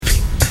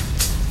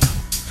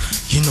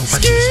You know I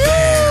just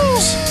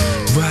bounce,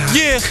 rock,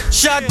 yeah,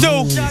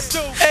 Shado,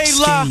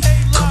 A-Lie,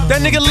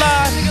 that nigga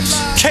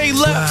Live,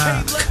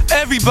 K-Left,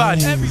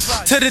 everybody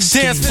to the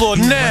dance floor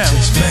now.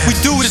 We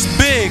do this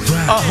big,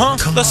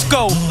 let's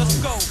go.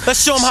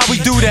 Let's show them how we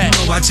do that.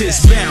 You know I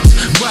just bounce,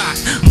 rock,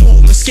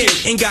 move, and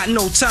skate. Ain't got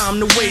no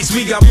time to waste,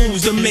 we got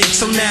moves to make.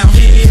 So now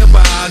here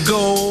I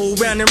go,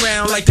 round and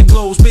round like the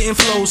globe, spitting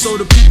flow so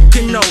the people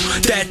can know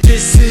that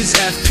this is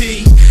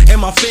FP. And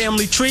my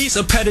family trees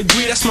a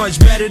pedigree that's much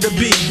better to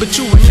be. But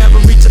you will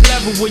never reach a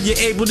level where you're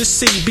able to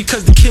see,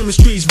 because the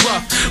chemistry's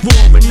rough,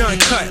 raw and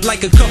uncut,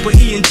 like a cup of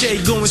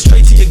E&J going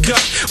straight to your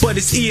gut. But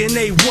it's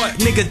E&A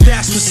what, nigga,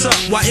 that's what's up.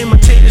 Why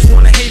imitators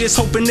wanna hate us,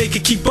 hoping they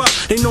can keep up.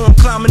 They know I'm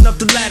climbing up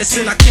the lattice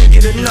and I can't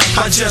get enough.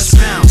 I just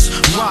bounce,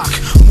 rock,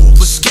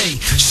 move or skate.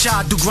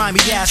 Shot do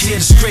grimy ass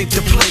here to scrape the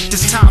plate.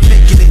 This time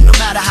making it, no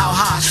matter how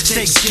high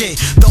stakes get.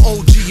 The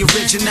OG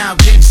original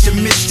gangsta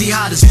misty,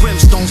 hot as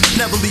brimstones.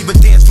 Never leave a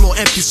dance floor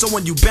empty. So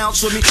when you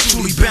bounce with me,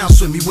 truly bounce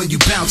with me when you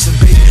bouncing,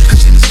 baby.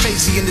 Cause shit is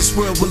crazy in this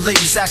world with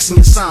ladies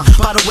asking your sign.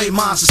 By the way,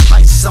 mine's is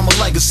spices, I'm a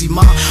legacy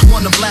mom.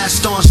 One to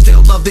blast on,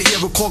 still love to hear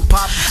a cork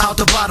pop. Out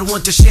the bottle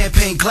into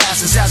champagne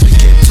glasses as we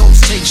give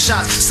toast, take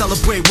shots,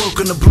 celebrate,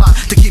 work on the block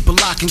to keep it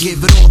locked and give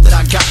it all that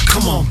I got.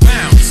 Come on,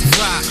 bounce,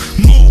 rock,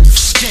 move,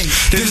 skate.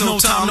 There's no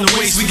time to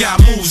waste, we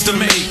got moves to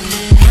make.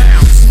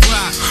 Bounce,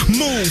 rock,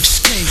 move,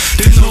 skate.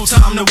 There's no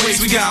time to waste,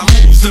 we got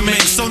moves to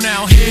make. So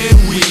now here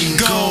we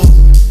go.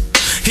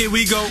 Here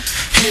we go,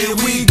 here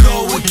we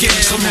go again.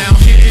 So now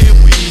here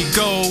we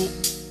go,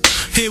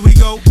 here we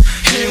go,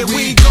 here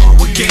we go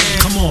again.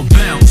 Come on,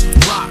 bounce,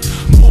 rock,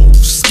 move,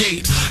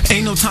 skate.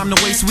 Ain't no time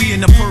to waste, we in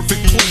the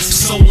perfect place.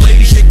 So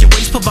ladies, shake your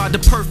waist, provide the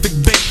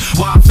perfect bait.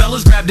 While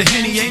fellas grab the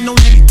Henny, ain't no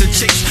need to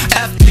chase.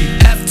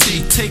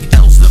 FT, take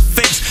L's to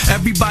face.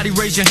 Everybody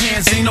raise your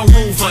hands, ain't no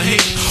room for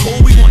hate.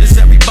 All we want is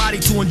everybody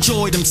to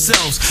enjoy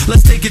themselves.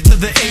 Let's take it to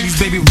the 80s,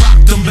 baby, rock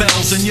them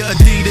bells and your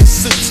Adidas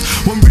suits.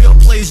 When real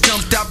players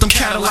jumped out them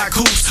Cadillac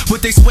hoops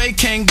with they suede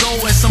Kango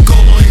and some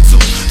gold on it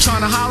too.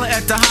 Tryna holler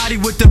at the hottie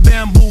with the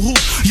bamboo hoop.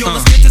 Yo,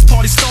 let's get this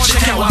party started.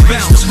 Check how I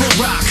bounce,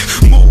 rock,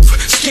 move,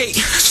 skate.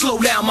 Slow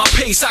down my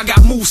pace, I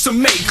got moves to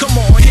make. Come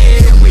on,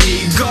 here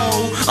we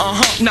go.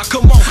 Now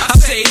come on, I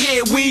say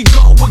here we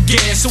go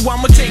again. So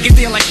I'ma take it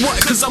there like what?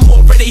 Cause I'm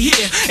already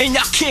here, and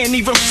y'all can't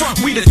even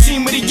front. We the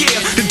team of the year.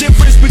 The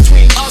difference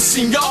between us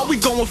and y'all, we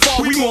going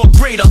far, we more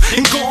greater,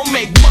 and gon'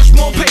 make much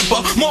more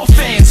paper, more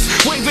fans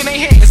waving their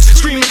hands,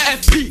 screaming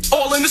FP,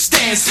 all in the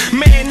stands.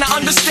 Man,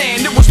 I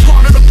understand it was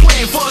part of the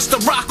plan for us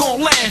to rock on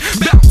land.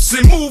 Bounce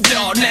and move,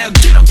 y'all. Now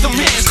get up them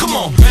hands. Come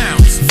on,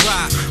 bounce,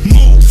 rock,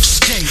 move,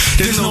 skate.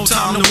 There's no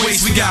time to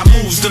waste, we got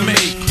moves to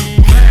make.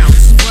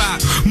 Bounce,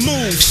 rock,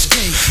 move,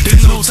 skate.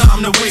 There's no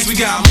time to waste, we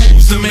got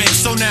moves to make.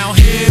 So now